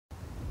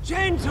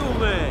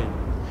Gentlemen!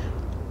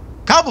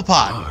 Cobblepot!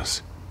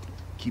 Floz,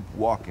 keep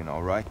walking,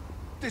 all right?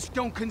 This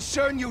don't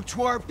concern you,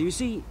 twerp! You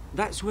see,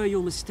 that's where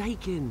you're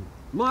mistaken.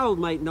 My old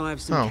mate and I have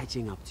some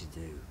catching up to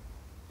do.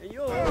 And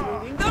you're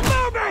ruining the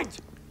moment!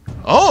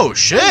 Oh,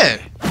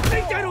 shit!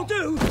 Think that'll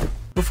do?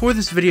 Before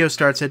this video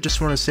starts, I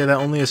just want to say that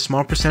only a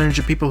small percentage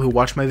of people who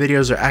watch my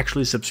videos are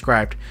actually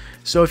subscribed.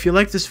 So if you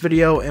like this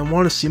video and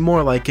want to see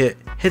more like it,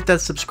 hit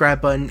that subscribe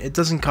button. It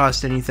doesn't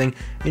cost anything,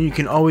 and you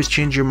can always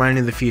change your mind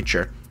in the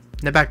future.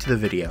 Now back to the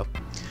video.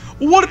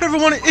 What up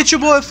everyone, it's your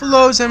boy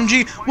Floz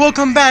MG.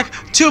 Welcome back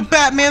to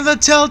Batman the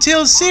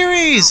Telltale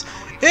series!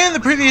 In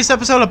the previous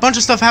episode, a bunch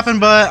of stuff happened,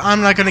 but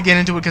I'm not going to get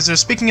into it because they're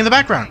speaking in the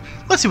background.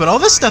 Let's see what all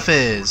this stuff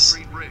is.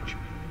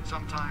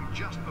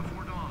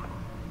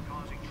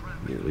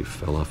 Nearly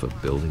fell off a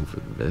building for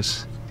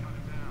this.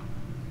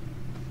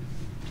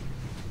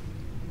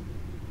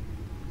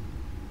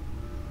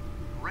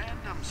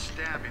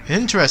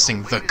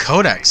 Interesting. The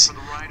Codex.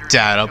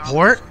 Data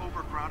port.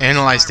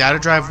 Analyze data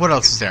drive. What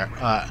else is there?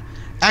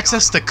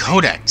 Access the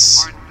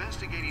Codex.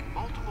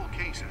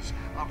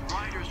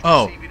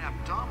 Oh.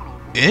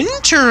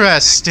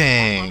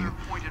 Interesting.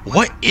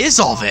 What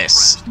is all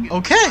this?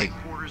 Okay.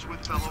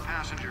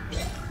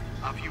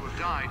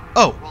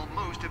 Oh.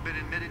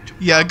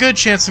 Yeah, a good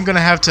chance I'm gonna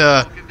have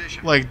to,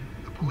 like,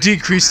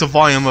 decrease the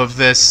volume of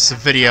this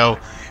video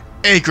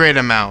a great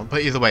amount.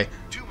 But either way.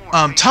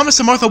 Thomas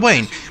and Martha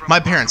Wayne, my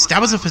parents. Dad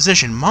was a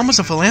physician, Mom was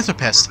a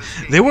philanthropist.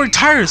 They worked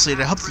tirelessly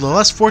to help the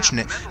less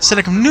fortunate,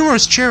 setting up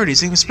numerous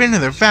charities and expanding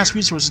their vast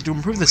resources to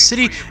improve the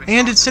city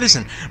and its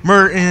citizen.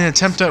 Murder in an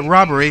attempt at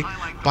robbery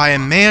by a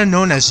man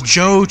known as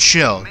Joe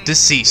Chill,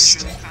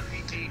 deceased.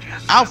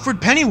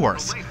 Alfred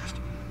Pennyworth.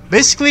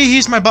 Basically,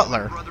 he's my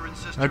butler.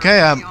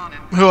 Okay,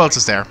 who else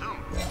is there?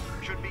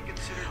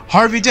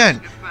 Harvey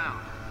Dent.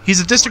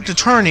 He's a district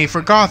attorney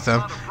for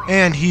Gotham,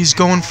 and he's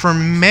going for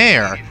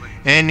mayor.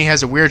 And he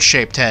has a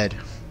weird-shaped head.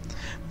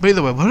 But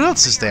either way, what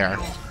else is there?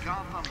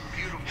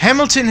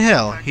 Hamilton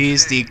Hill.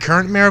 He's the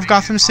current mayor of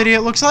Gotham City,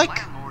 it looks like?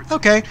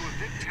 Okay.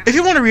 If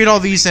you want to read all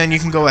these, then you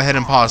can go ahead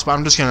and pause, but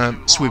I'm just going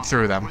to sweep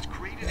through them.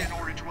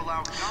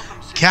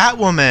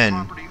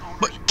 Catwoman.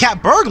 But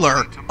Cat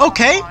Burglar?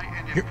 Okay.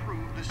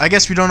 I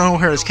guess we don't know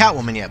her as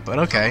Catwoman yet, but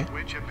okay.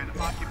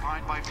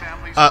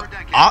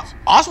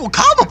 Oswald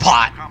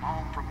Cobblepot?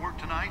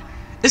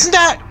 Isn't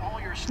that...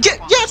 Yeah,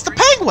 it's the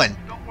Penguin!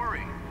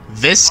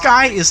 This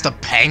guy is the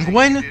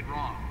Penguin?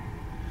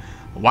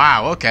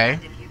 Wow, okay.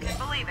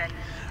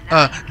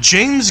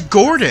 James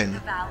Gordon.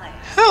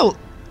 Hell,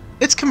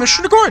 it's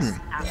Commissioner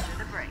Gordon.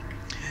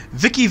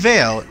 Vicky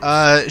Vale.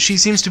 She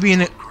seems to be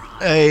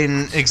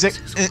an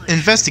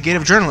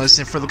investigative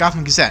journalist for the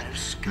Gotham Gazette.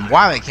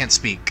 Wow, I can't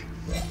speak.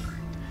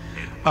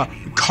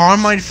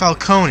 Carmine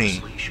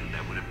Falcone.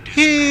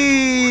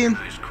 He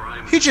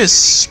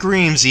just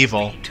screams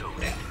evil.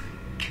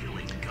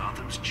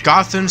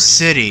 Gotham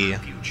City.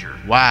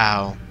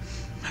 Wow.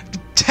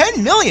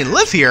 10 million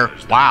live here?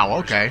 Wow,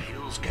 okay.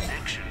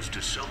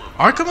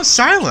 Arkham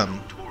Asylum.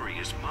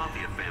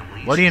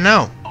 What do you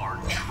know?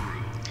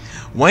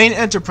 Wayne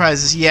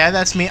Enterprises. Yeah,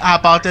 that's me.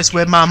 I bought this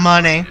with my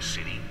money.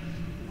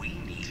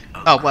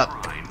 Oh, well.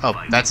 Oh,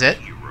 that's it?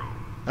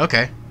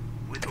 Okay.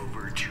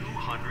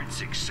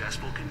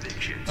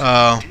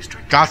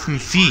 Gotham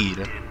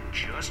Feed.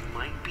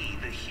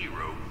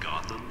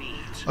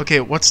 Okay,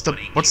 what's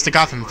the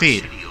Gotham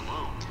Feed?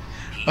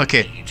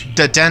 Okay,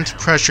 the Dent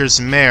pressures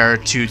mayor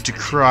to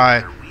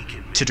decry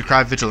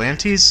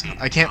vigilantes?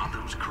 I can't...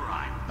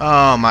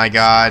 Oh my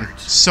god,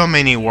 so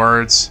many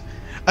words.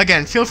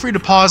 Again, feel free to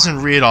pause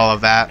and read all of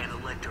that.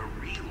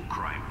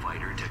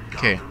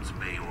 Okay.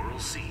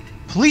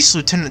 Police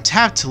Lieutenant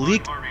Taft to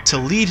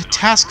lead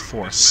task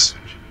force.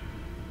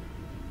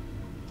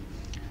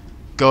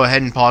 Go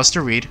ahead and pause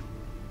to read.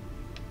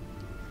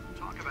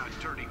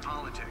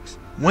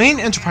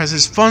 Wayne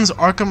Enterprises funds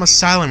Arkham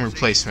Asylum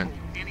replacement.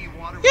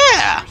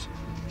 Yeah!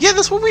 Yeah,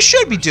 that's what we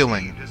should be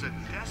doing.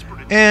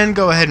 And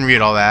go ahead and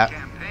read all that.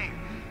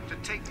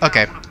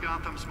 Okay.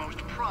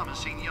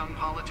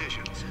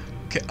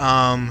 Okay,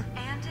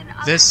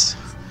 this...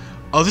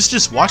 Oh, this is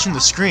just watching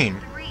the screen.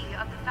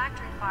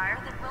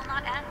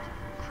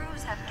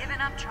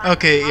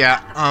 Okay,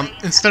 yeah,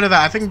 instead of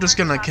that, I think I'm just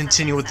gonna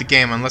continue with the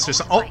game unless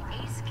there's... Oh!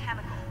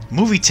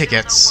 Movie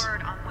tickets.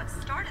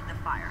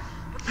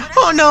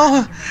 Oh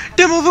no!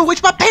 The movie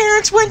which my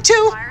parents went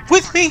to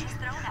with me!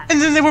 And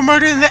then they were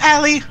murdered in the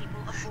alley. No,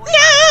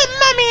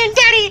 Mommy and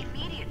Daddy!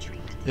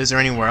 Is there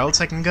anywhere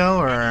else I can go,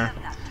 or...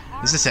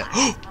 Is this it?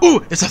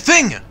 Ooh, it's a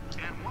thing!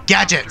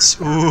 Gadgets!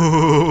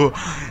 Ooh,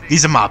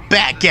 these are my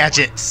bat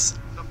gadgets!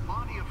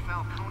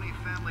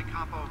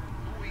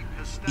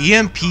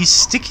 EMP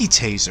sticky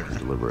taser.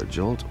 Deliver a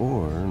jolt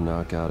or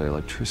knock out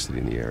electricity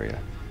in the area.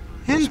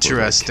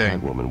 Interesting.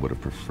 Catwoman would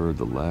have preferred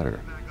the latter.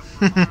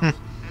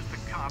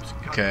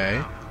 Okay.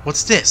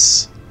 What's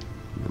this?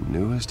 The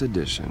newest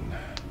edition.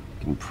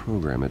 You can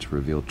program it to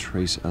reveal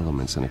trace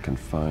elements in a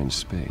confined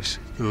space.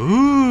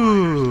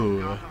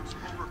 Ooh.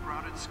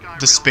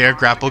 The spare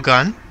grapple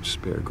gun?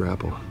 Spare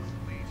grapple.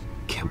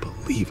 Can't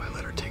believe I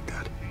let her take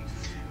that.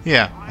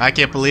 Yeah, I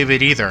can't believe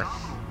it either.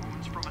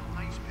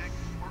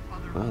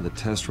 Well, the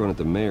test run at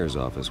the mayor's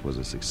office was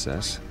a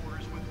success.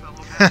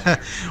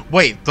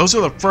 Wait, those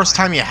are the first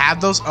time you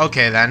had those?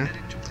 Okay, then.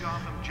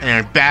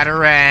 And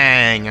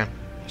batarang. I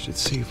should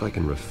see if I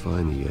can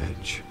refine the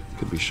edge.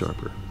 Could be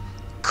sharper.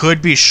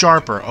 Could be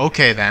sharper.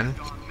 Okay, then.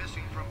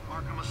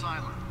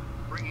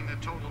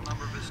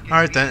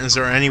 Alright, then. Is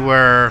there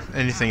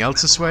anything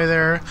else this way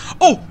there?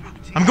 Oh!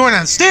 I'm going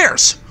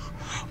downstairs!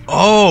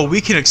 Oh,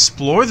 we can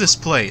explore this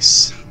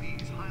place.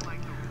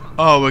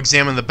 Oh,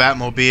 examine the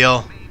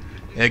Batmobile.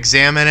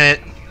 Examine it.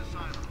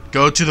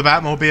 Go to the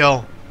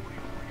Batmobile.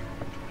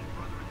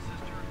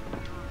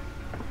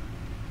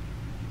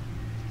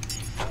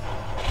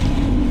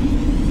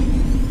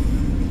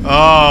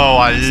 Oh,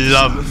 I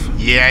love it.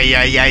 Yeah.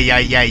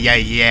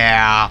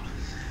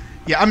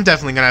 Yeah, I'm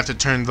definitely gonna have to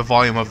turn the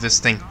volume of this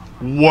thing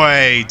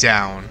way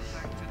down.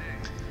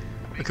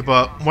 Okay,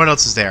 but what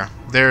else is there?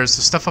 There's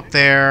the stuff up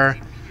there.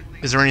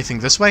 Is there anything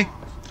this way?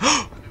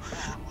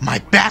 My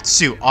bat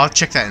suit. I'll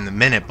check that in a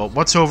minute, but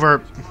what's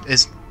over...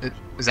 Is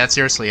that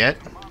seriously it?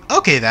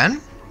 Okay,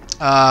 then.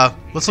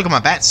 Let's look at my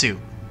bat suit.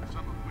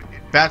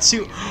 Bat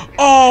suit?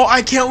 Oh,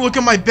 I can't look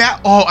at my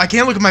bat... Oh, I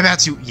can't look at my bat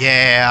suit.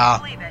 Yeah.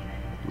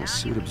 The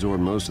suit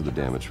absorbed most of the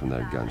damage from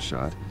that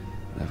gunshot.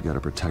 I've got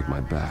to protect my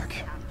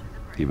back,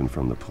 even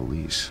from the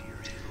police.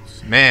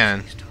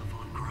 Man.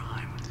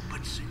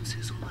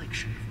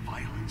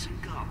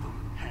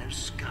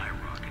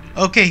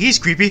 Okay, he's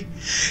creepy.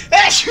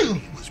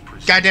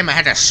 Goddamn, I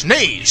had to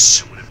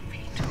sneeze.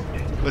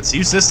 Let's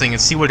use this thing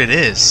and see what it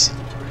is.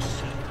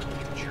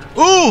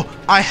 Ooh,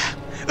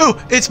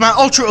 it's my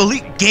ultra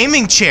elite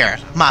gaming chair.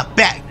 My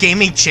bat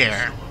gaming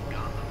chair.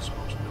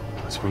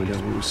 Let's find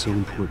out what was so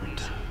important.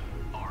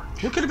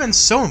 What could have been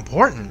so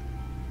important?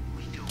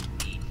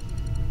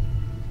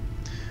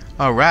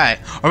 Alright.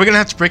 Are we gonna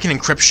have to break an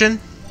encryption?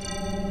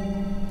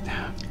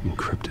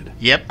 Encrypted.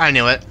 Yep, I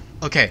knew it.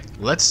 Okay,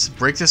 let's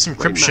break this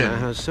encryption. Manor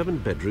has 7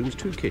 bedrooms,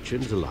 2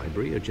 kitchens, a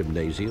library, a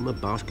gymnasium, a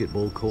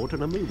basketball court,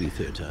 and a movie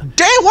theater.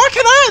 Dang, why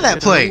can't I have that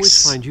Yet place? I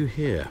always find you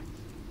here.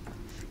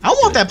 I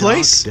want that Dark,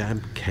 place.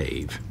 damp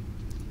cave.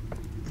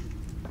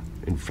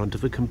 In front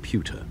of a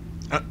computer.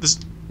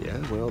 Yeah,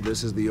 well,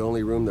 this is the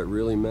only room that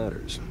really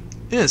matters.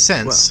 In a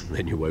sense. Well,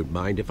 then you won't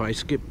mind if I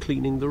skip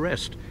cleaning the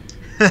rest.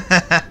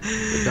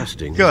 The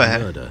dusting Go is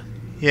ahead. murder.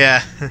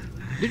 Yeah.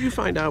 Did you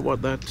find out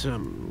what that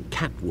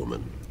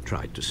Catwoman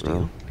tried to steal?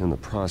 Well, in the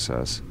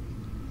process.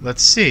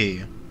 Let's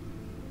see.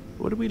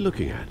 What are we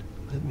looking at?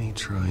 Let me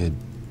try a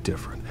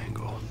different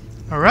angle.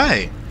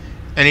 Alright.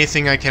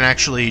 Anything I can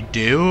actually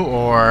do,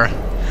 or...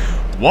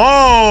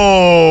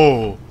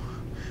 Whoa!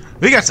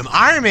 We got some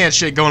Iron Man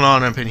shit going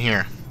on up in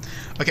here.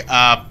 Okay,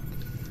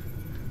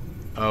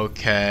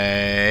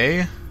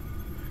 okay.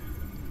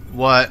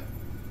 What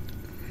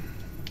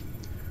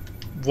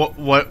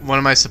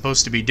am I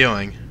supposed to be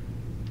doing?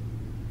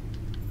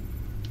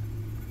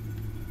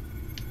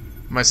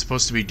 Am I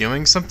supposed to be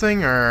doing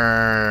something,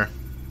 or...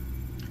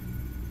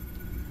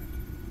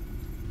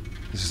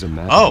 This is a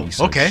map Oh, of the east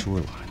side okay.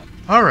 shoreline.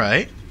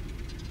 Alright.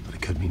 But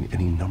it could mean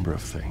any number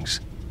of things.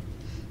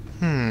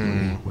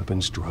 Money,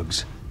 weapons,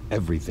 drugs,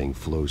 everything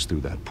flows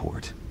through that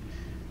port.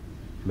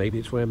 Maybe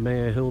it's where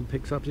Mayor Hill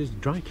picks up his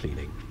dry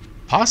cleaning.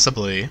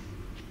 Possibly.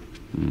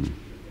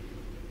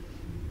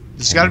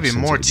 There's got to be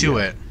more to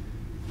it.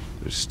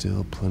 There's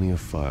still plenty of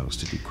files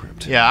to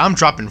decrypt. Yeah, I'm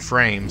dropping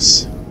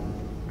frames.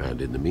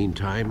 And in the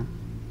meantime,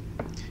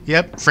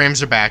 Yep,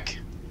 frames are back.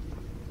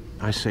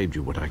 I saved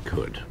you what I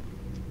could.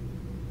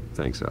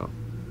 Thanks, Al.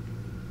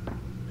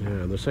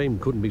 Yeah, the same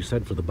couldn't be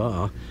said for the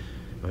bar.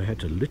 I had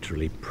to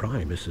literally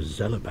pry Mrs.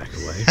 Zeller back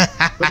away.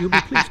 But you'll be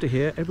pleased to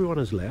hear everyone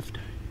has left,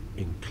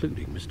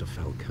 including Mr.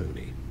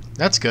 Falcone.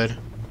 That's good.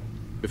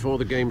 Before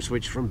the game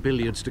switched from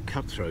billiards to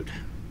cutthroat.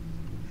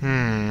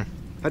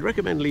 I'd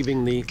recommend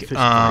leaving the fist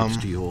fights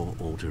to your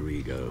alter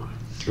ego.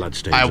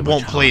 Bloodstains I are much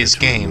won't play harder his to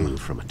game. remove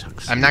from a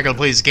tuxedo. I'm not gonna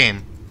play his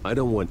game. I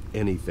don't want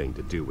anything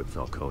to do with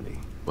Falcone.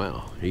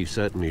 Well, he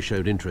certainly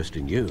showed interest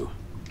in you.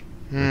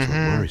 That's what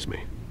worries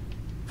me.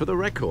 For the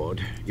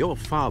record, your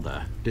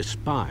father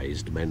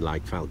despised men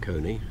like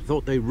Falcone,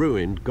 thought they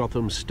ruined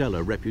Gotham's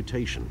stellar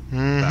reputation.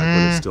 Back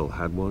when it still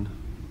had one?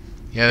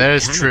 Yeah, that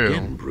is Can true.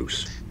 Again,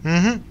 Bruce.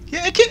 Yeah,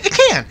 it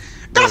can.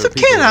 Gotham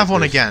People can have like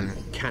one this again.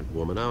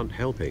 Catwoman aren't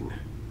helping.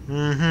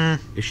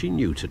 Is she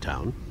new to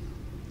town?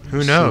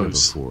 Who Seen her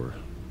knows? before.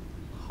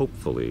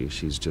 Hopefully,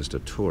 she's just a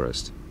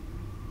tourist.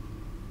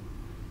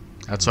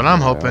 That's what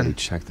I'm I already hoping.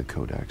 checked the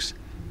codex.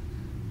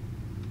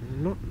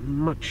 Not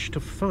much to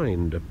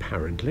find,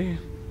 apparently.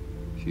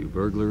 Few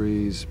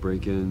burglaries,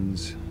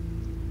 break-ins.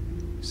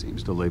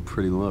 Seems to lay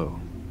pretty low.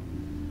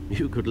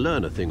 You could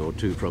learn a thing or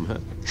two from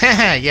her.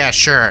 Yeah,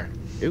 sure.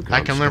 You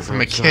I can't can learn step from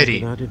a outside kitty.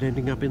 without it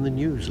ending up in the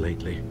news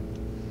lately.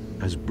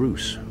 As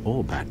Bruce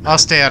or Batman. I'll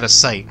stay out of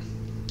sight.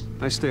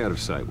 I stay out of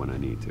sight when I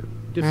need to.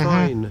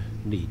 Define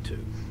need to.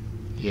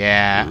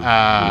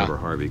 Yeah, Whenever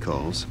Harvey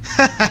calls.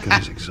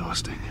 It's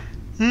exhausting.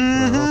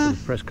 Well, after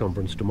the press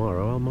conference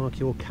tomorrow, I'll mark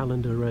your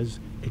calendar as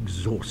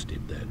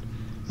exhausted then.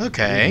 It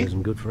okay.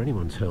 isn't good for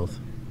anyone's health.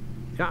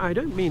 I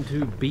don't mean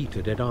to beat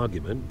a dead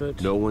argument,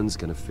 but... No one's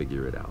gonna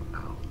figure it out,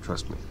 Al.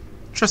 Trust me.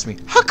 Trust me.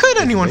 How could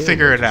anyone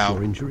figure it out?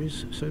 Your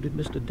injuries, so did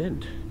Mr.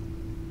 Dent.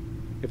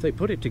 If they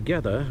put it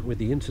together with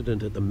the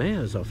incident at the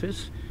mayor's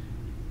office,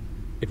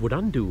 it would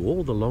undo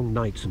all the long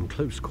nights and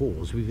close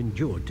calls we've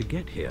endured to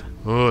get here.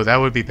 Oh, that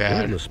would be We're in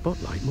bad. the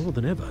spotlight more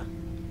than ever.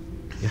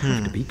 You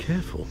have to be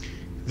careful.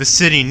 The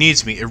city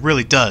needs me. It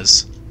really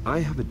does. I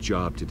have a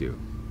job to do,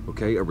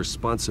 okay? A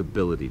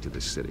responsibility to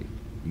this city.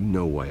 You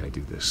know why I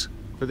do this.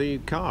 For the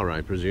car,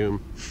 I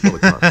presume. Well, the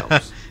car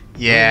helps.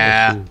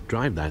 Yeah. You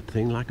drive that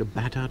thing like a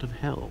bat out of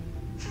hell.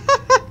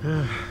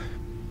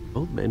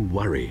 Old men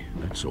worry,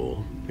 that's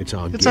all. It's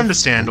our gift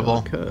understandable.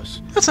 and our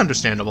curse. That's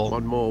understandable.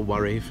 One more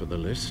worry for the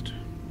list.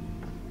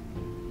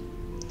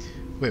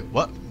 Wait,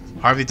 what?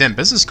 Harvey Dent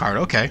business card,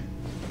 okay.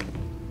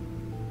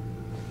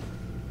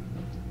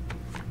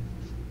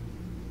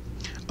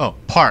 Oh,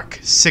 park,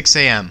 6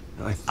 a.m.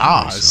 I think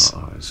Oz. I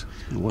saw Oz.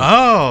 What,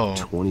 Oh.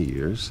 20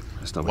 years?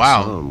 Last time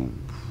Wow. I saw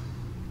him,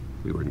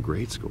 we were in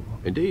grade school.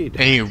 Indeed.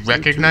 And you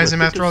recognize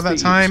him after all that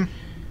time?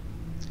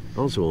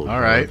 Oswald, All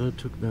right. however,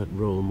 took that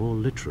role more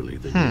literally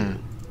than you.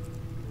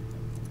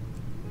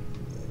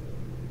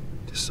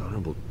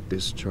 Dishonorable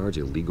discharge,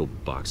 illegal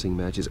boxing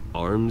matches,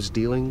 arms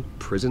dealing,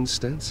 prison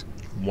stints.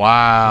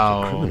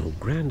 Wow. Criminal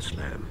grand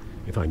slam,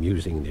 if I'm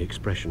using the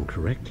expression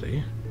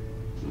correctly.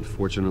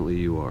 Unfortunately,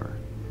 you are.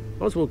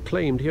 Oswald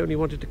claimed he only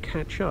wanted to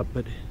catch up,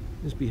 but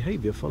his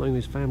behavior following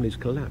his family's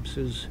collapse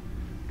is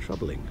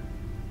troubling.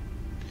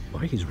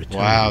 Why he's returning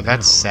Wow,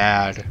 that's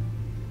now, sad.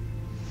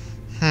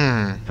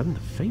 Haven't the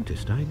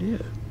faintest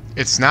idea.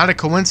 It's not a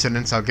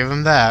coincidence, I'll give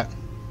him that.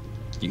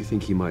 Do you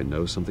think he might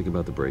know something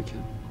about the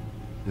break-in?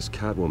 This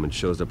Catwoman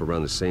shows up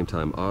around the same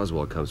time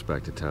Oswald comes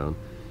back to town.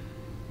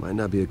 Might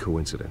not be a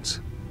coincidence.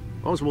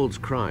 Oswald's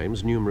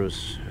crimes,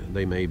 numerous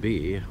they may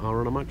be,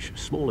 are on a much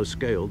smaller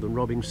scale than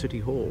robbing City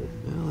Hall.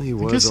 Well, he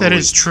was guess that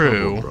always is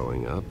true. trouble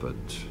growing up, but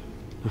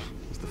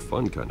it's the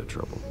fun kind of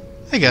trouble.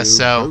 I guess You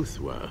so. both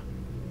were.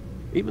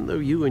 Even though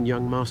you and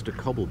young Master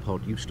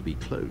Cobblepot used to be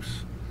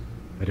close,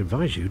 I'd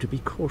advise you to be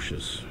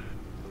cautious.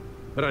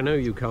 But I know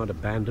you can't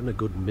abandon a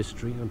good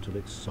mystery until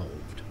it's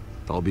solved.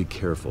 I'll be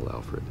careful,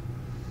 Alfred.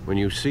 When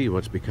you see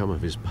what's become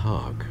of his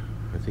park,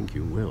 I think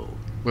you will.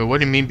 Wait, what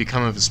do you mean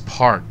become of his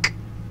park?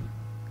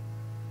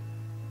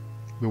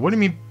 Wait, what do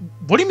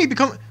you mean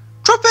become...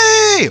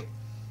 Trumpy!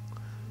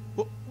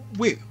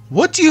 Wait,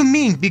 what do you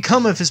mean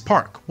become of his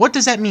park? What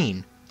does that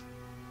mean?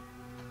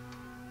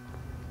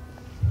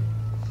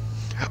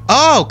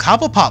 Oh,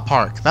 Cobblepot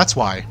Park. That's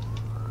why.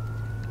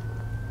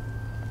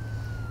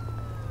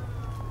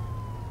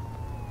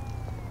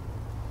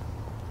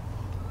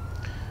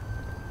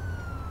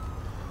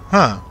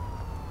 Huh.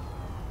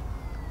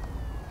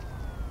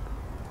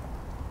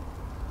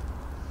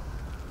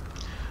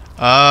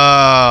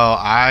 Oh,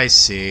 I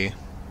see.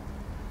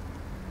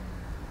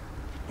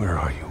 Where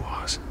are you,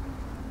 Oz?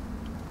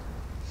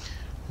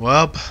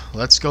 Well,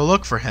 let's go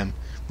look for him.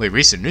 Wait,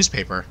 recent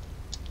newspaper.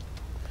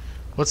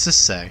 What's this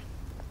say?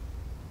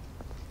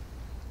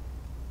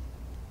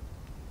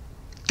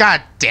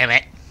 God damn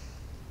it.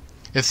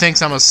 It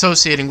thinks I'm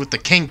associating with the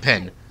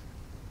Kingpin.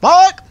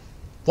 Fuck!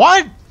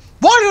 Why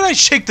did I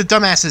shake the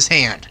dumbass's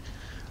hand?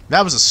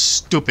 That was a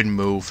stupid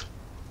move.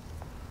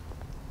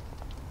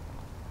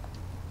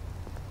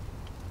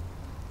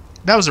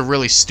 That was a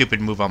really stupid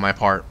move on my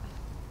part.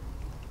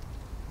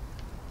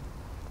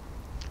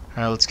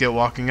 Alright, let's get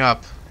walking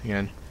up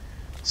and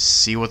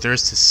see what there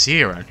is to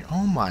see around here.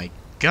 Oh my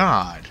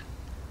god.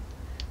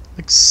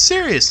 Like,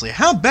 seriously,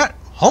 how bad?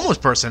 Homeless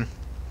person?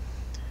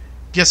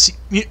 Yes,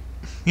 you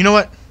know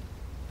what?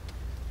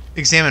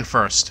 Examine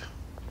first.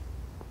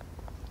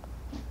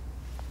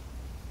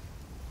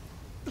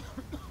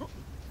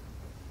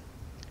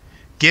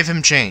 Give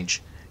him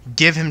change.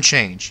 Give him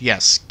change.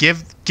 Yes,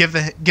 give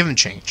him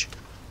change.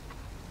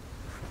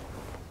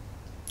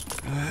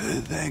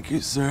 Thank you,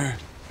 sir.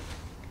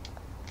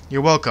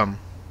 You're welcome.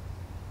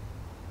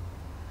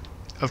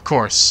 Of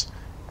course.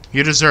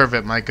 You deserve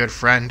it, my good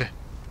friend.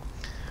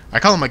 I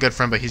call him my good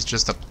friend, but he's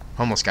just a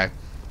homeless guy.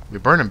 We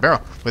burn him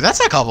barrel. Wait, that's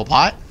not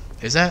Cobblepot.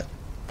 Is that?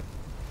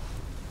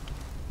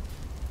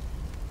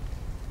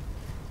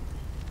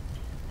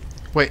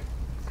 Wait.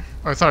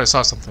 Oh, I thought I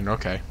saw something.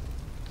 Okay.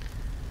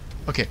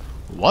 Okay.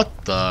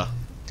 What the?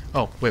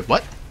 Oh, wait,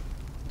 what?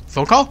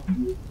 Phone call?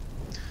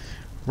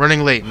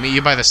 Running late. Meet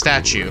you by the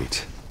statue.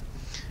 Great.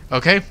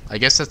 Okay, I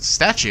guess that's the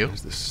statue.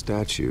 There's the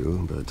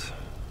statue, but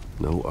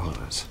no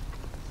Oz.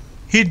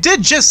 He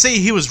did just say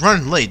he was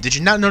running late. Did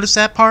you not notice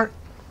that part?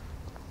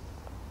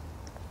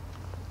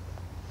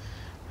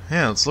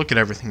 Yeah, let's look at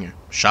everything here.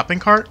 Shopping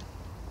cart?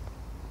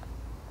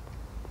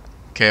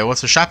 Okay,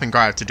 what's a shopping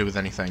cart have to do with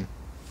anything?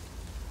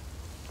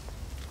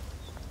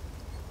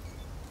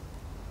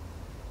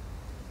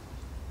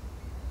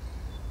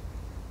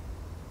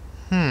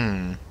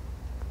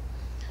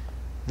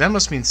 That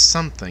must mean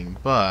something,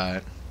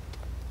 but...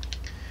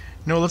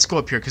 No, let's go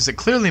up here, because it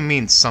clearly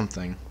means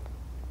something.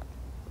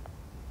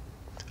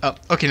 Oh,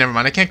 okay, never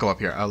mind. I can't go up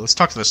here. Let's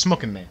talk to the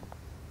smoking man.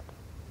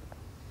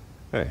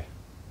 Hey.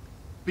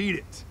 Beat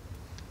it.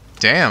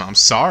 Damn, I'm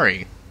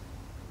sorry.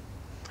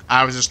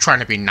 I was just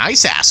trying to be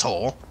nice,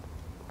 asshole.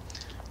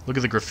 Look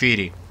at the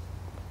graffiti.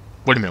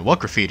 Wait a minute, what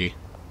graffiti?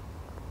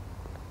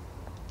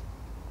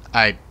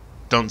 I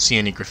don't see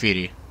any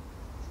graffiti.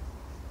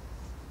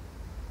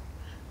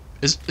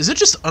 Is it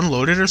just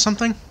unloaded or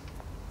something?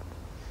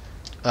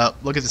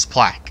 Look at this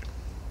plaque.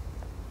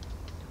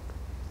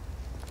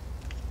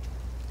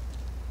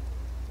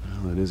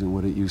 Well, it isn't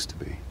what it used to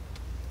be.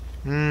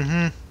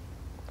 Mm-hmm.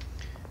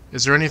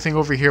 Is there anything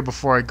over here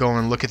before I go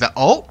and look at that?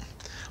 Oh!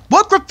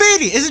 What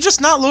graffiti? Is it just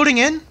not loading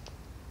in?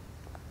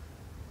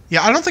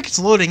 Yeah, I don't think it's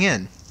loading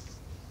in.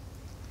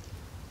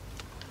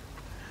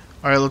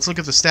 Alright, let's look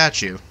at the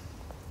statue.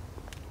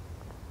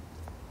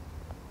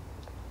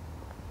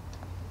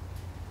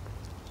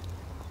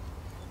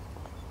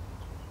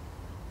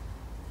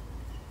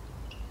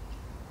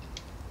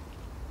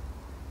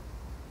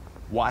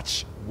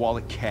 Watch,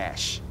 wallet,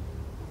 cash.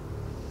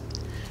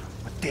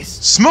 But this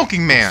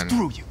Smoking man.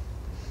 through you.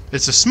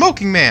 It's a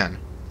smoking man.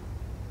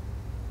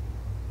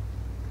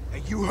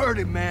 Hey, you heard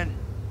it, man.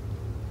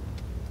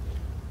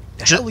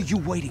 The hell are you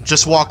waiting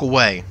Just for? walk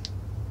away.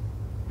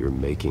 You're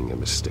making a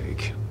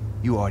mistake.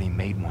 You already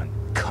made one.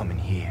 Come in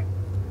here.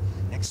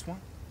 Next one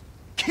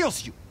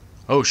kills you.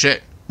 Oh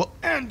shit. Well,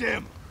 And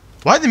him.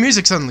 why'd the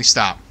music suddenly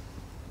stop?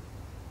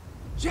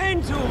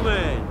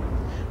 Gentlemen!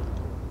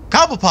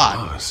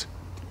 Cobblepot! Oz.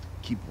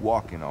 Keep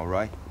walking, all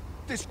right?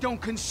 This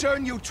don't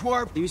concern you,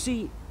 twerp. You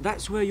see,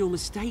 that's where you're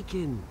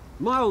mistaken.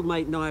 My old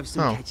mate and I have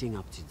some Oh. catching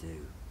up to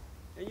do.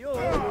 And you're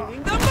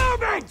ruining the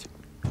moment!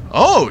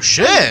 Oh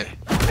shit!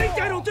 Think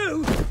that'll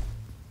do?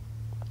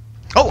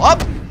 Oh,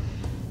 up!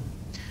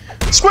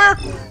 Square!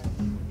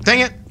 Dang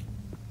it!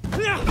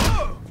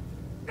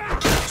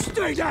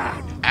 Stay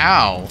down!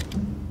 Ow.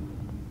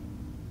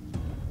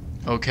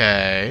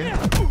 Okay.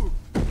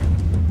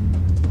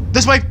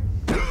 This way!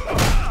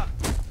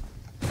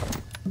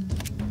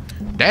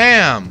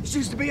 Damn! This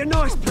used to be a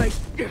nice place.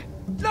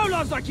 No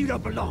lives like you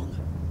don't belong.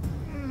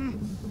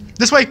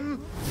 This way!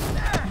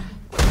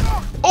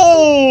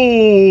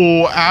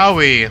 Oh!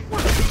 Owie!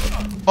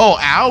 Oh,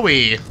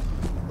 owie!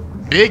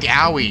 Big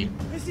owie.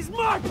 This is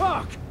my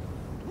park!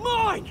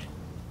 Mine!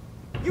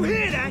 You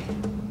hear that?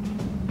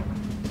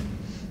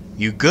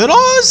 You good,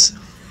 Oz?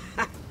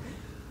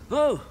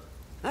 Oh,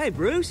 hey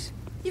Bruce.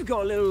 You've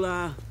got a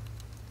little,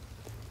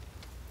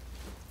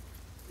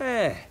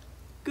 there.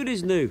 Good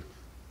as new.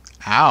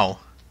 Ow.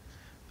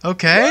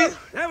 Okay.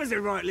 That was a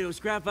right little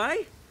scrap,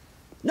 eh?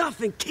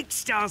 Nothing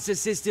kickstarts the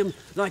system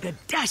like a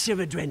dash of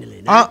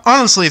adrenaline. Eh?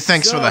 Honestly,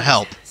 thanks for the Besides,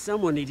 help.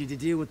 Someone needed to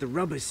deal with the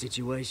rubber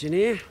situation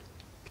here.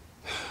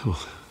 Well,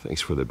 thanks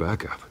for the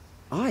backup.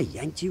 I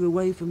yanked you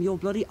away from your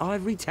bloody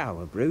ivory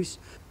tower, Bruce.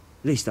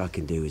 Least I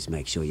can do is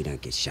make sure you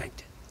don't get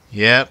shanked.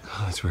 Yep.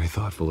 Oh, that's very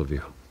thoughtful of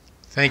you.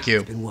 Thank you.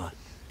 It's been what?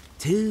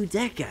 2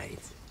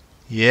 decades?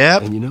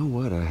 Yep. And you know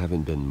what? I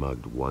haven't been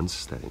mugged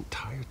once that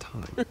entire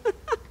time.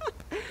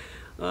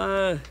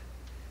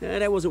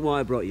 That wasn't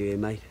why I brought you here,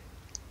 mate.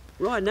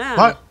 Right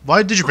now...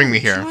 Why did you bring me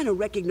I'm here? trying to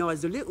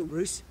recognize the little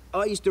Bruce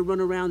I used to run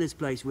around this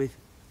place with.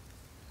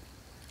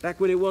 Back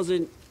when it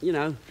wasn't, you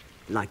know,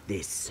 like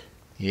this.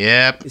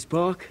 Yep. This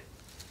park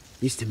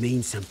used to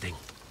mean something.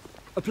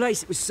 A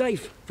place that was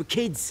safe for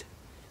kids,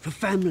 for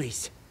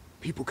families.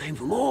 People came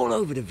from all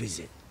over to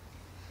visit.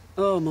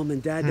 Oh, Mum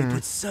and Dad, they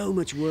put so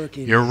much work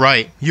in. You're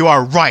right. You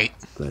are right.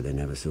 Glad they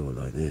never saw it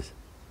like this.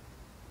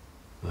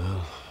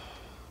 Well,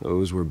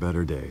 those were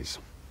better days.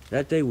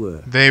 That they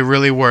were. They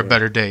really were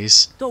better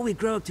days. Thought we'd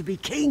grow up to be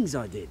kings,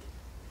 I did.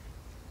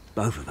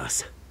 Both of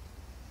us.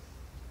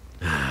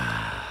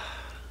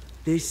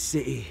 This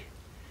city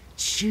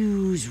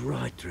chews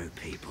right through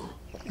people.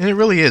 And it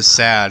really is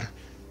sad.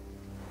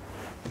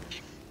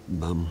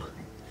 Mum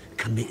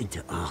committed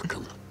to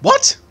Arkham.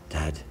 What?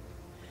 Dad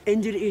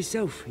ended it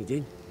himself, he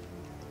did.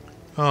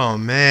 Oh,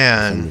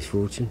 man. Family's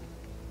fortune.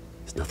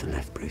 There's nothing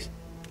left, Bruce.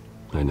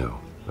 I know.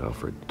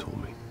 Alfred told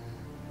me.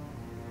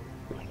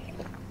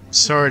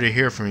 Sorry to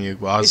hear from you,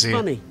 It's Gwazi.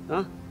 funny,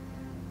 huh?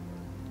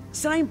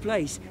 Same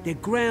place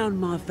that ground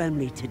my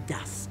family to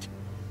dust.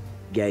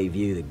 Gave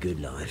you the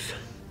good life.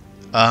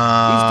 Used to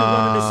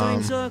run in the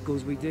same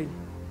circles we did.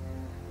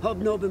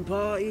 Hobnobbing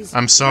parties.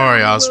 I'm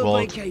sorry, round the world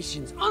Oswald.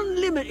 Vacations,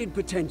 unlimited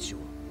potential.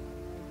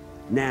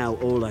 Now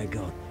all I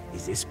got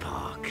is this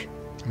park.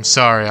 I'm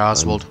sorry,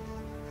 Oswald.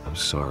 I'm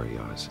sorry,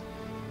 Oz.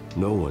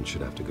 No one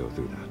should have to go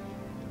through that.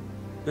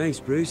 Thanks,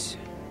 Bruce.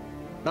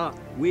 But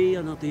we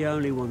are not the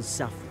only ones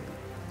suffering.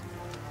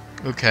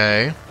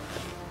 Okay.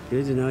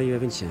 Good to know you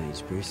haven't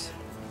changed, Bruce.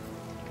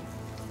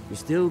 You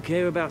still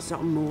care about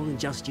something more than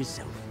just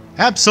yourself.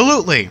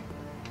 Absolutely.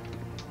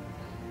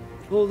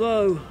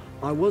 Although,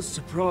 I was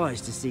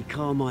surprised to see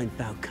Carmine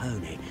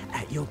Falcone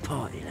at your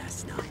party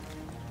last night.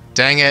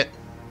 Dang it.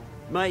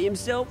 Made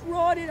himself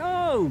right at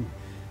home.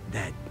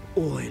 That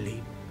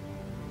oily...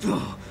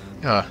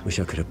 Wish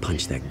I could have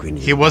punched that grin.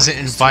 He wasn't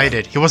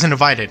invited. He wasn't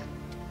invited.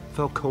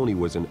 Falcone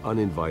was an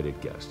uninvited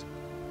guest.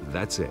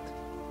 That's it.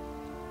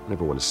 I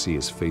never want to see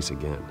his face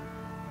again.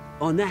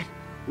 On that,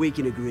 we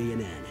can agree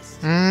in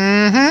earnest.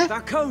 Mm-hmm.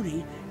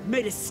 Falcone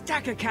made a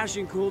stack of cash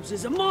and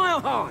corpses a mile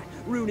high,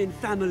 ruining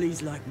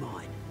families like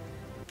mine.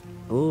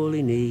 All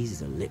he needs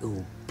is a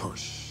little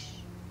push.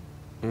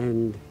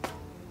 And...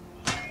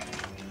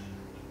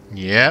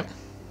 Yep.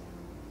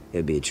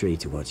 it'd be a treat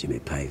to watch him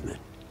hit pavement.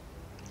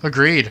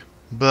 Agreed.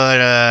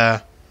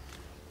 But,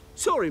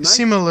 Sorry, mate. you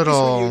seem a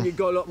little... This reunion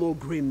got a lot more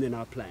grim than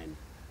I planned.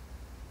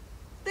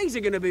 Things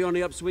are going to be on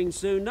the upswing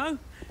soon, though.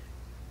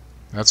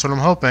 That's what I'm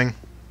hoping.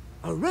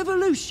 A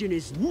revolution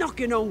is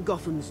knocking on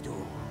Gotham's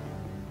door.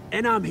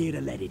 And I'm here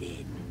to let it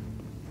in.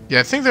 Yeah,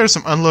 I think there's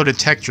some unloaded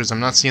textures. I'm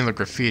not seeing the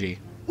graffiti.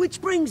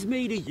 Which brings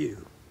me to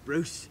you,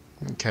 Bruce.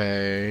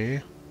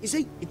 Okay. You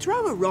see, you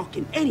throw a rock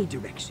in any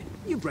direction,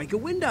 you break a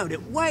window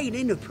that Wayne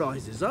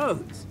Enterprises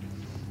owns.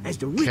 As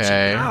the rich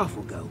and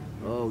powerful go,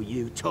 oh,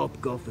 you top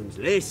Gotham's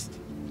list.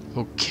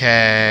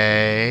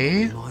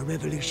 Okay. When my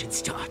revolution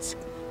starts,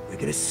 we're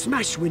gonna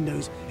smash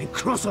windows and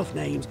cross off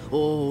names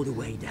all the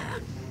way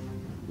down.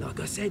 Like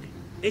I said,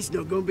 it's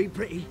not gonna be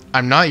pretty.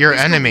 I'm not your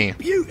enemy.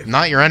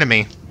 Not your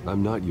enemy.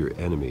 I'm not your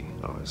enemy,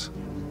 Oz.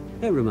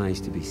 That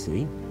remains to be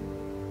seen,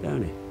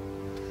 don't it?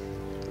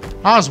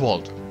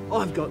 Oswald.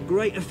 I've got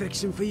great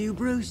affection for you,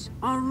 Bruce.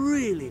 I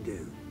really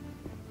do.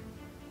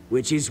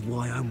 Which is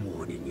why I'm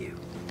warning you.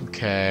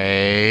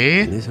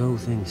 Okay. When this whole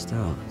thing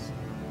starts,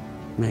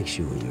 make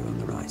sure you're on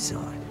the right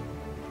side.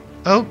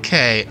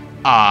 Okay,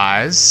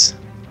 Oz.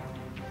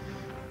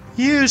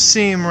 You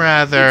seeing It's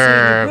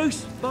rather...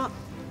 Bruce, but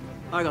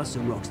I got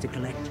some rocks to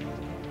collect.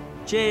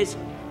 Cheers.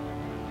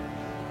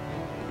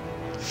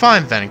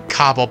 Fine then,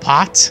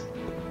 Cobblepot.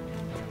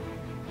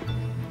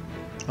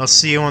 I'll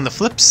see you on the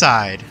flip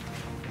side.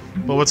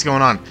 But what's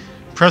going on?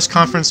 Press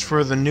conference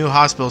for the new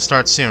hospital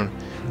starts soon.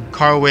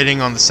 Car waiting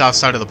on the south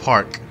side of the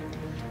park.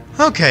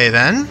 Okay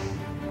then.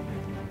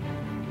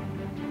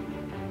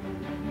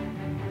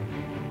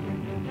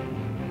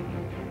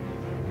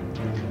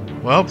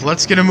 Well,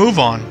 let's get a move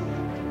on.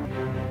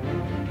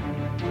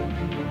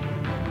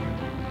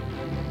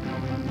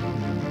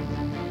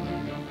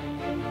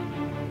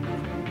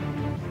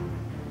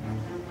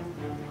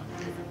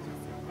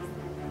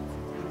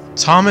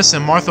 Thomas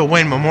and Martha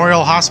Wayne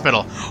Memorial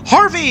Hospital.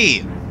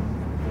 Harvey!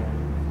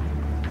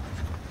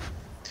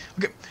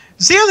 Okay.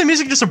 See how the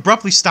music just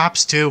abruptly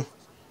stops too?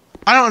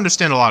 I don't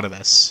understand a lot of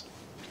this.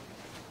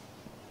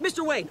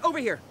 Mr. Wayne, over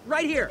here.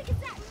 Right here.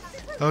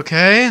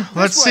 Okay,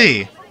 let's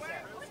see.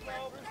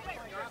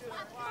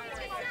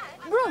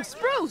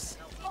 Bruce!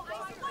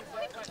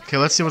 Okay,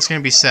 let's see what's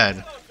going to be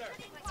said.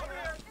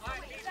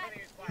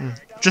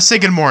 Just say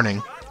good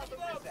morning.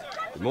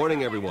 Good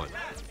morning, everyone.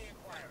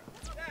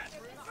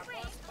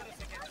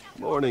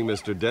 Morning,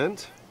 Mr.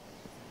 Dent.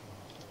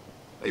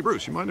 Hey,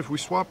 Bruce, you mind if we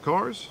swap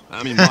cars?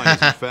 I mean, mine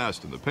isn't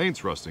fast and the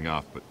paint's rusting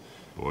off, but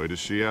boy, does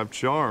she have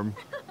charm.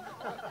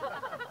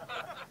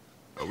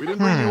 We didn't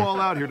bring you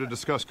all out here to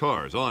discuss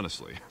cars,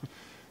 honestly.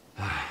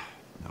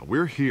 Now,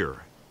 we're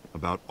here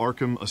about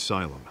Arkham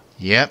Asylum.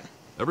 Yep.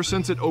 Ever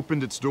since it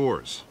opened its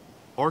doors,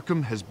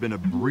 Arkham has been a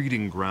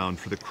breeding ground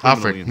for the criminally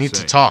Alfred, insane. need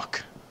to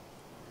talk.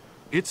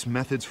 Its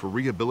methods for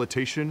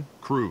rehabilitation,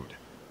 crude.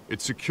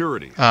 Its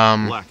security,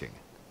 lacking.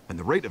 And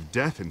the rate of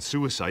death and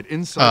suicide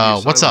inside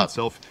the asylum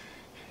itself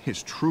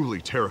is truly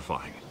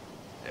terrifying.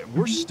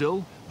 We're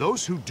still,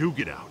 those who do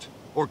get out,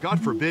 or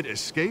God forbid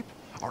escape,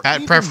 are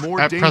even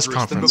more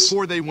dangerous than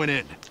before they went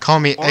in. Call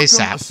me Arkham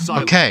ASAP.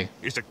 Asylum Okay.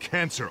 is a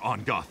cancer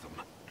on Gotham.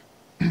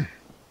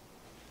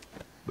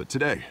 But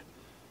today,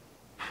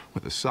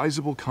 with a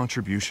sizable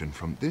contribution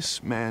from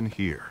this man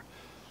here,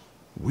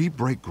 we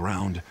break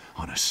ground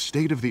on a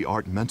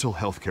state-of-the-art mental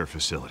health care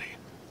facility.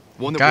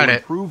 One that will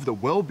improve the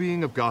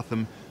well-being of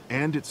Gotham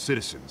and its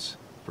citizens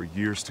for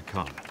years to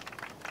come.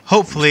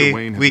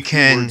 Hopefully, we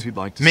can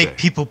make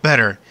people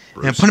better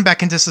and put them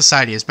back into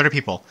society as better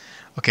people.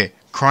 Okay,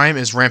 crime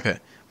is rampant.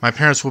 My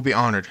parents will be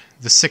honored.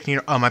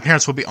 My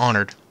parents will be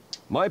honored.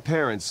 My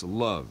parents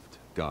loved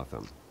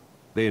Gotham.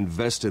 They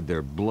invested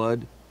their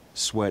blood,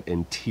 sweat,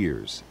 and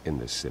tears in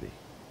this city.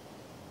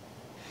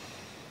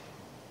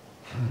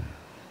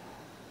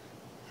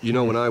 You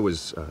know, when I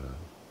was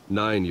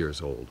 9 years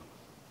old,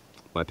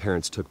 my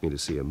parents took me to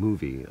see a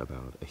movie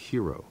about a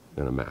hero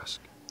in a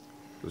mask.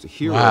 It was a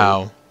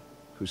hero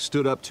who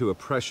stood up to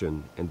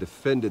oppression and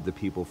defended the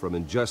people from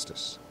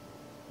injustice,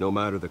 no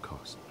matter the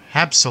cost.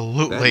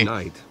 Absolutely. That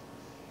night,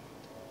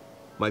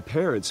 my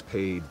parents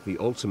paid the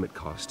ultimate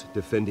cost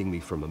defending me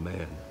from a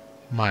man.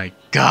 My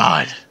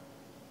God.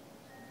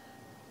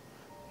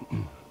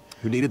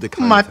 Who needed the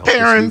kind my of help this new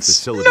parents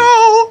facility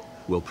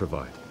will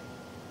provide.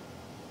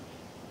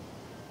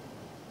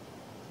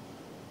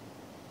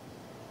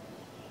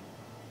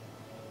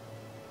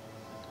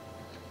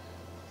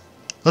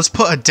 Let's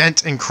put a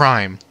dent in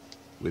crime.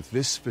 With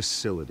this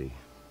facility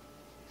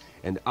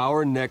and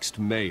our next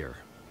mayor,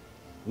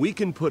 we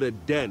can put a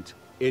dent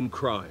in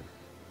crime.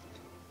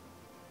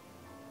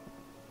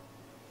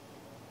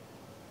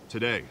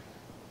 Today,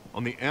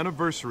 on the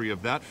anniversary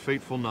of that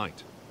fateful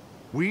night,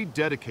 we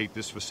dedicate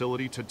this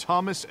facility to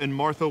Thomas and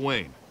Martha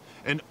Wayne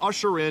and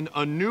usher in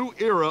a new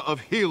era of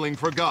healing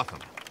for Gotham.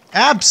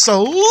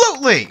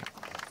 Absolutely!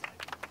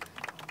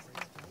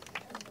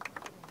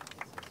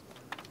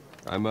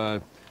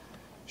 I'm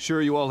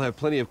sure you all have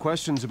plenty of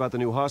questions about the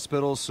new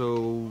hospital,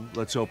 so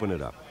let's open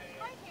it up.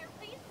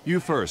 You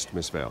first,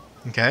 Miss Vale.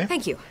 Okay.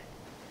 Thank you.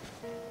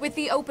 With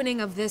the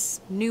opening of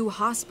this new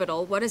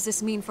hospital, what does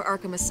this mean for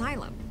Arkham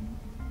Asylum?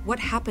 What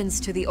happens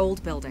to the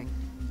old building?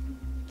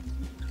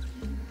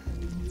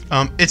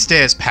 Its day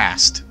has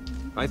passed.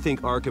 I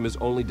think Arkham has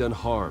only done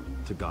harm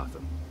to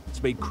Gotham.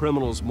 It's made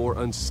criminals more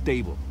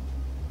unstable,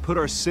 put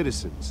our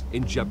citizens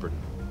in jeopardy.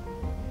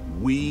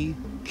 We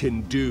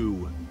can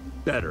do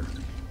better.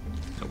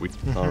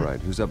 All right,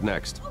 who's up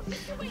next?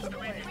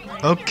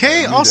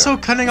 Okay, also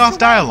cutting off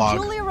dialogue.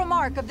 Julia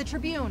Remark of the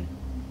Tribune.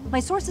 My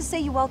sources say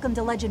you welcomed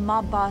alleged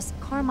mob boss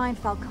Carmine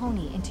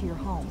Falcone into your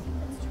home.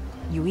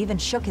 You even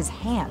shook his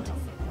hand.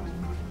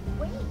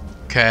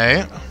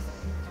 Okay.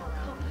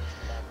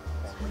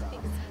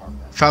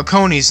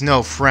 Falcone's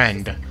no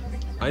friend.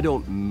 I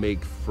don't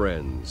make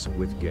friends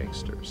with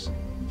gangsters.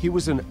 He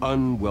was an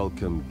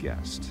unwelcome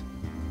guest.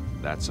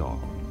 That's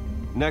all.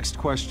 Next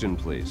question,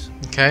 please.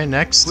 Okay,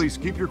 next. Please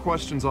keep your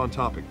questions on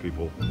topic,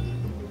 people.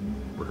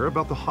 We're here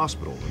about the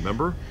hospital,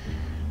 remember?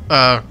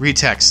 Read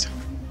text.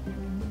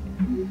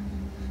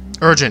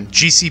 Urgent.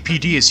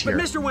 GCPD is here.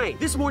 But Mr. Wayne,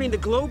 this morning the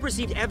Globe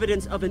received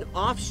evidence of an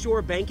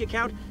offshore bank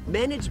account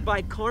managed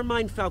by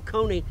Carmine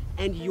Falcone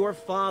and your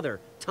father,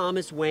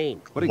 Thomas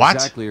Wayne. What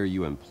exactly are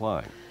you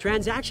implying?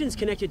 Transactions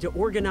connected to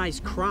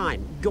organized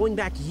crime, going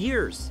back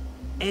years,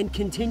 and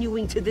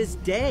continuing to this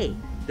day.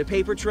 The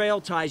paper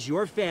trail ties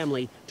your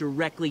family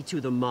directly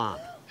to the mob.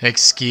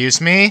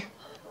 Excuse me?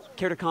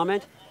 Care to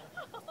comment?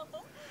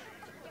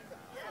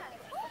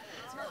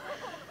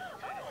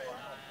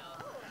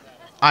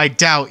 I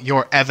doubt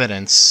your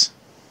evidence.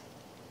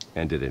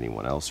 And did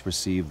anyone else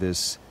receive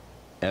this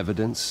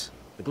evidence?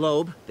 The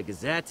Globe, the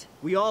Gazette,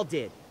 we all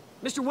did.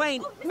 Mr.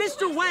 Wayne,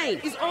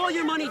 is all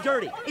your money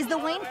dirty? Is the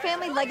Wayne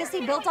family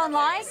legacy built on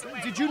lies?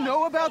 Did you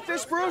know about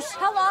this, Bruce?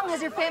 How long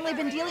has your family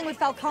been dealing with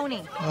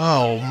Falcone?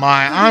 Oh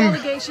my,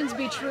 Could the allegations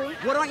be true?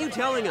 What aren't you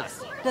telling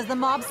us? Does the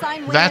mob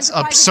sign Wayne That's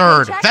Enterprises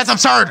absurd. paychecks? That's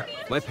absurd!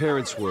 My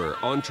parents were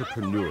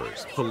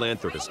entrepreneurs,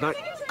 philanthropists, not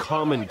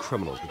common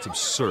criminals. It's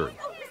absurd.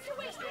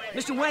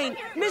 Mr. Wayne!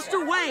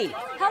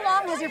 How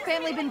long has your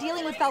family been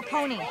dealing with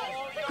Falcone?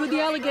 Could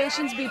the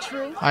allegations be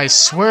true? I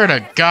swear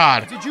to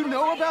God. Did you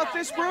know about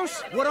this,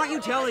 Bruce? What aren't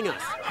you telling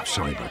us? I'm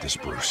sorry about this,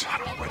 Bruce. I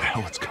don't know where the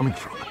hell it's coming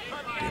from.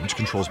 Damage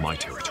control's my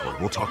territory.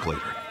 We'll talk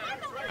later.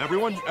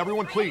 Everyone,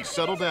 please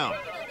settle down.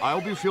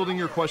 I'll be fielding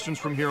your questions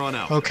from here on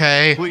out.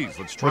 Okay. Please,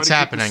 let's try What's to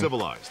happening? keep this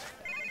civilized.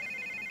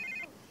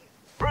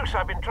 Bruce,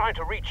 I've been trying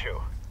to reach you.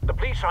 The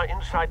police are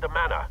inside the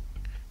manor.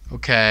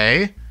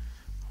 Okay.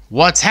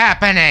 What's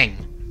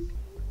happening?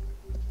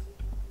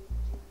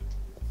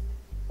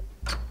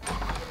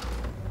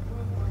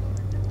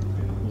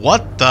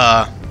 What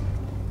the?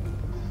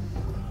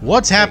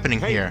 What's happening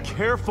here?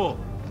 Careful.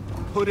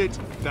 Put it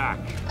back.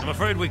 I'm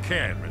afraid we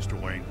can't, Mr.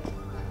 Wayne.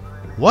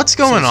 What's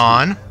going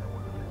on?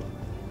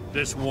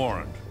 This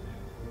warrant.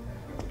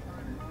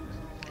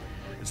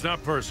 It's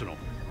not personal.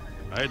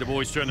 I had the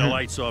boys turn the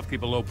lights off,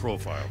 keep a low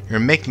profile. You're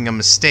making a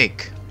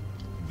mistake.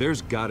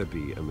 There's gotta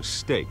be a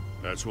mistake.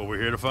 That's what we're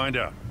here to find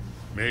out.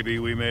 Maybe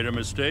we made a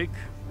mistake.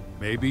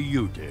 Maybe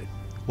you did.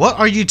 What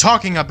are you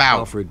talking about?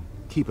 Alfred,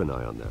 keep an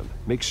eye on them.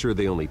 Make sure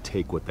they only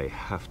take what they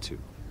have to.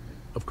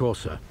 Of course,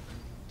 sir.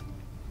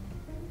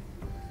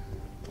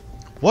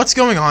 What's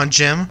going on,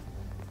 Jim?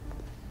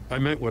 I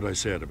meant what I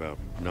said about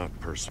not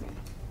personal.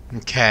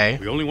 Okay.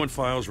 We only want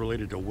files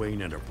related to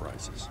Wayne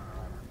Enterprises.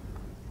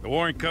 The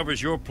warrant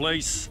covers your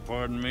places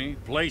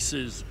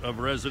of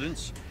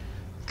residence.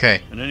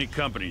 Okay. And any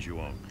companies you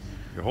own.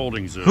 Your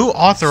holdings are Who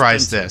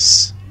authorized extensive.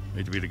 this?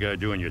 Need to be the guy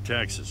doing your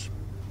taxes.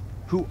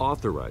 Who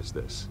authorized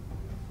this?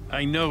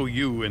 I know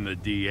you and the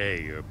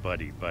DA are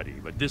buddy,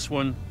 but this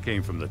one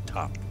came from the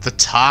top. The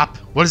top?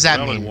 What does that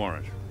Valid mean?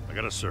 warrant. I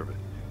gotta serve it.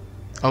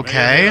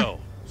 Okay. Mayor Hill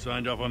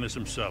signed off on this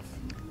himself.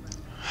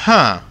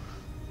 Huh.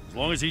 As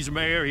long as he's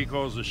mayor, he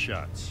calls the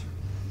shots.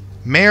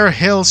 Mayor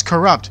Hill's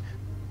corrupt.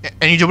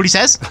 And you do what he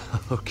says?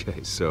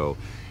 Okay, so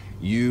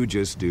you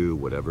just do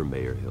whatever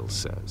Mayor Hill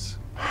says.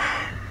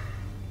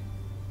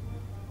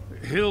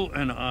 Hill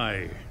and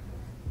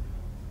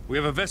we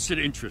have a vested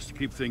interest to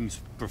keep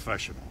things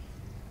professional.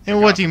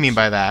 And what do you mean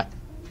by that?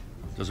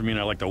 Doesn't mean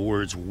I like the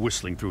words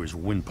whistling through his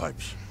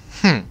windpipes.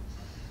 I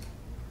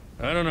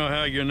don't know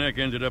how your neck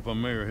ended up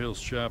on Mayor Hill's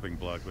shopping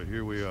block, but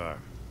here we are.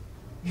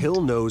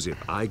 Hill knows if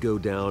I go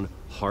down,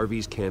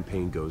 Harvey's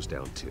campaign goes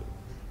down too.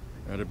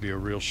 That'd be a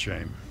real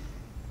shame.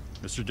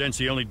 Mr. Dent's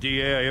the only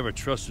DA I ever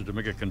trusted to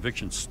make a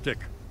conviction stick.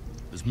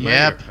 As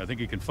mayor, I think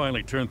he can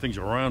finally turn things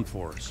around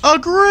for us.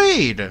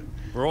 Agreed.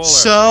 For all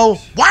so,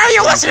 why are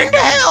you listening to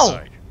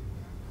Hill?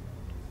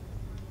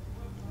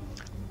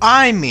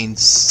 I mean,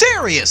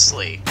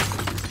 seriously.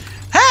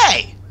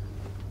 Hey!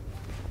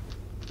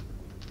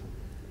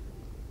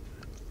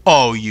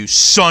 Oh, you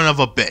son of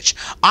a bitch.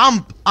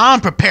 I'm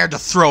prepared to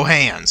throw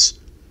hands.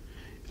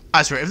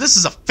 I swear, if this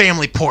is a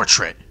family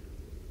portrait.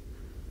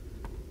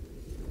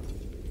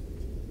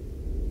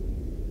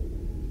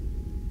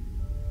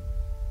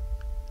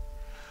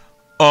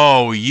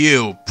 Oh,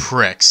 you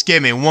pricks.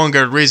 Give me one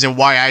good reason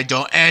why I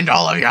don't end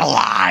all of your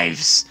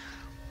lives.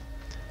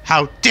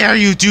 How dare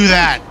you do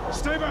that?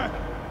 Stay back!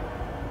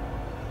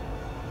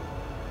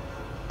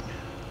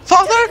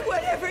 Father? Take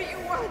whatever you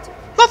want.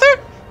 Mother?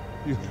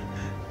 You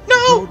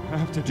no! don't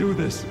have to do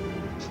this.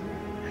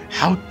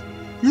 How?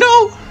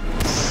 No!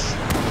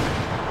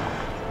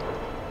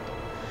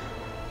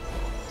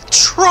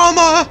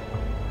 Trauma!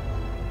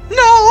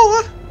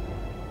 No!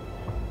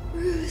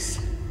 Bruce.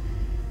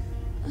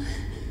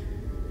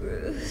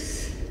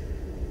 Bruce.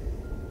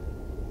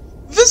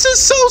 This is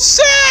so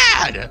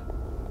sad!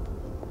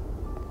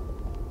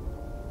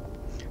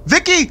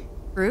 Vicky!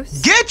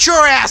 Bruce? Get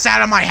your ass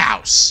out of my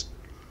house!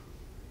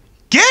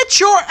 Get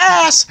your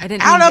ass out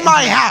of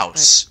my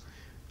house!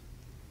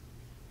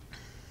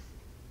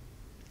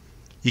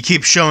 You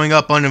keep showing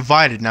up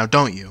uninvited now,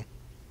 don't you?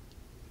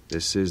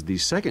 This is the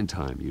second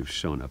time you've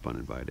shown up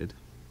uninvited.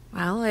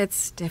 Well,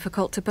 it's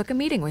difficult to book a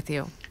meeting with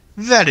you.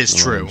 That is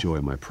true. I enjoy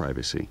my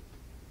privacy.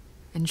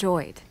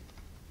 Enjoyed.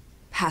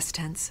 Past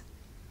tense.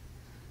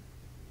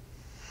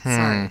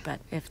 Sorry,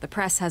 but if the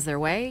press has their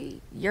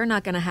way, you're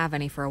not going to have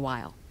any for a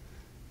while.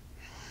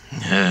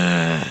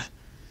 I'm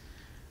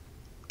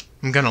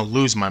gonna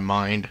lose my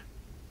mind.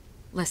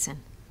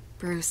 Listen,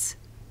 Bruce.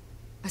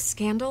 A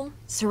scandal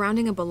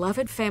surrounding a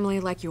beloved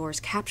family like yours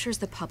captures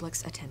the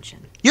public's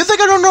attention. You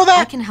think I don't know that?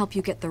 I can help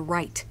you get the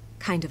right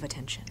kind of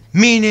attention.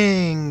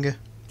 Meaning?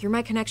 Through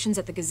my connections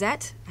at the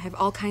Gazette, I have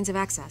all kinds of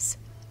access.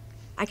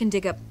 I can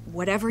dig up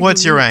whatever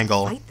What's you your need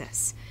angle? to fight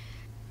this.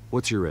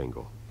 What's your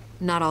angle?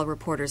 Not all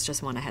reporters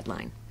just want a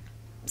headline.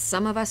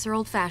 Some of us are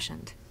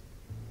old-fashioned.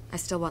 I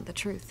still want the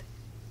truth.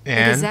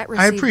 And the Gazette I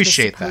received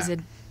appreciate the supposed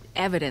that.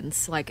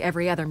 evidence like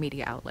every other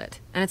media outlet,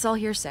 and it's all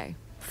hearsay.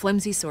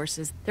 Flimsy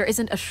sources. There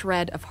isn't a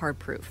shred of hard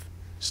proof.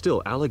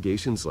 Still,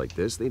 allegations like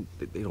this, they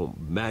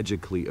don't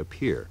magically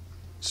appear.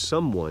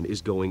 Someone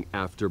is going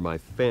after my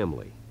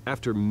family,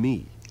 after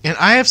me. And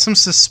I have some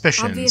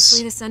suspicions.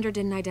 Obviously, the sender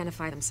didn't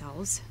identify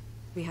themselves.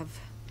 We have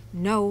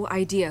no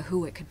idea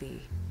who it could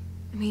be.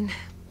 I mean,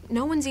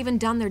 no one's even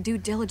done their due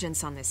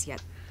diligence on this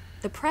yet.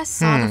 The press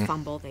saw the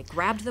fumble, they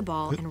grabbed the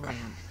ball and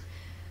ran.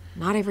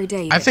 Not every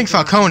day. I think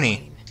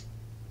Falcone.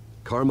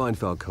 Carmine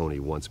Falcone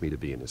wants me to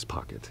be in his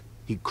pocket.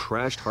 He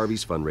crashed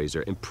Harvey's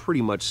fundraiser and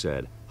pretty much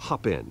said,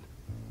 hop in.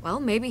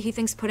 Well, maybe he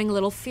thinks putting a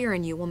little fear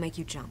in you will make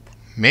you jump.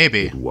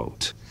 Maybe. It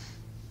won't.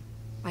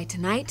 By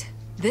tonight,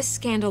 this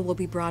scandal will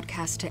be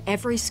broadcast to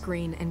every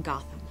screen in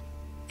Gotham.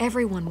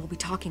 Everyone will be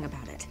talking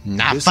about it.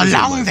 Not for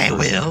long, they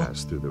will.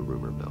 Pass through the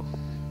rumor mill.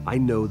 I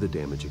know the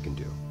damage it can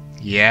do.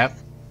 Yep.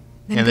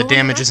 Then and the go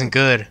damage ahead. isn't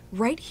good.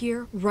 Right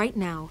here, right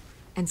now,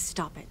 and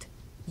stop it.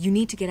 You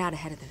need to get out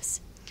ahead of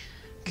this.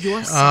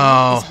 Your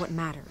side is what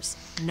matters,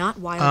 not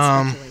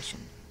wild speculation.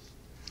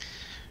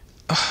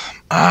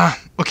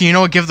 Okay, you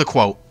know what? Give the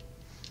quote.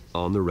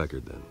 On the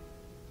record, then.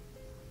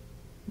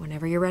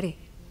 Whenever you're ready.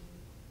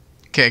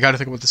 Okay, I gotta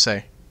think what to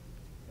say.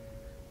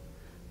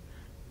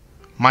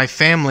 My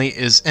family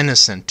is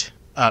innocent.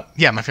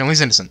 Yeah, my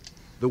family's innocent.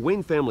 The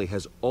Wayne family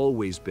has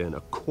always been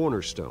a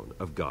cornerstone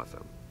of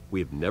Gotham. We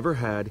have never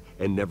had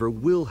and never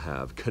will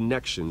have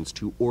connections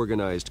to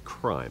organized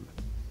crime.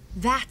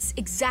 That's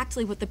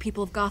exactly what the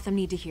people of Gotham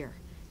need to hear.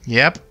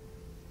 Yep.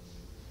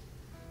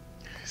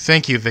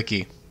 Thank you,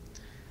 Vicky.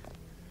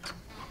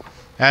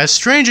 As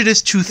strange it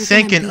is to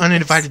thank an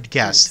uninvited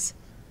guest.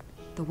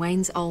 The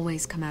Waynes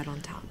always come out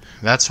on top.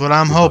 That's what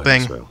I'm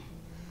hoping.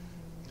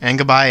 And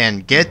goodbye,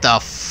 and get the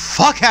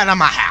fuck out of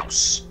my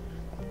house.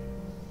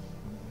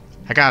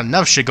 I got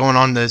enough shit going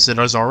on as it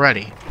is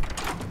already.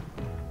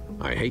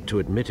 I hate to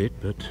admit it,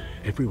 but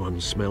everyone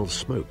smells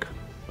smoke.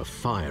 A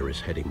fire is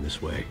heading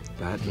this way.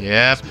 Batman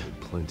Yep. has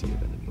made plenty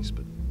of enemies,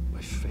 but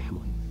my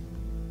family.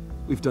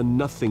 We've done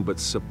nothing but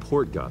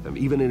support Gotham,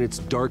 even in its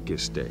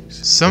darkest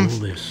days. All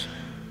this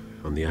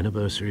on the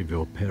anniversary of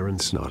your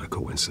parents. It's not a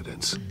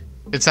coincidence.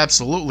 It's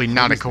absolutely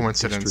not a He's the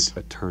coincidence.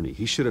 district attorney.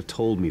 He should have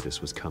told me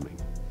this was coming.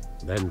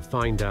 Then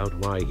find out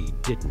why he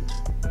didn't.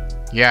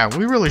 Yeah,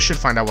 we really should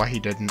find out why he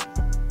didn't.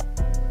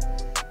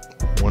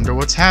 Wonder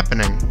what's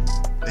happening.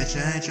 Bitch,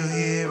 I ain't your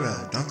hero.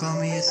 Don't call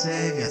me a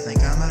savior. Think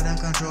I'm out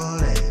of control,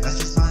 that's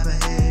just my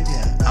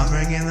behavior. I'm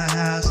bringing the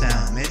house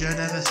down, major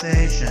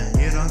devastation.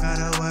 You don't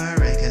gotta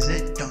worry, cause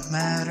it don't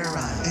matter.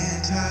 I'm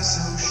into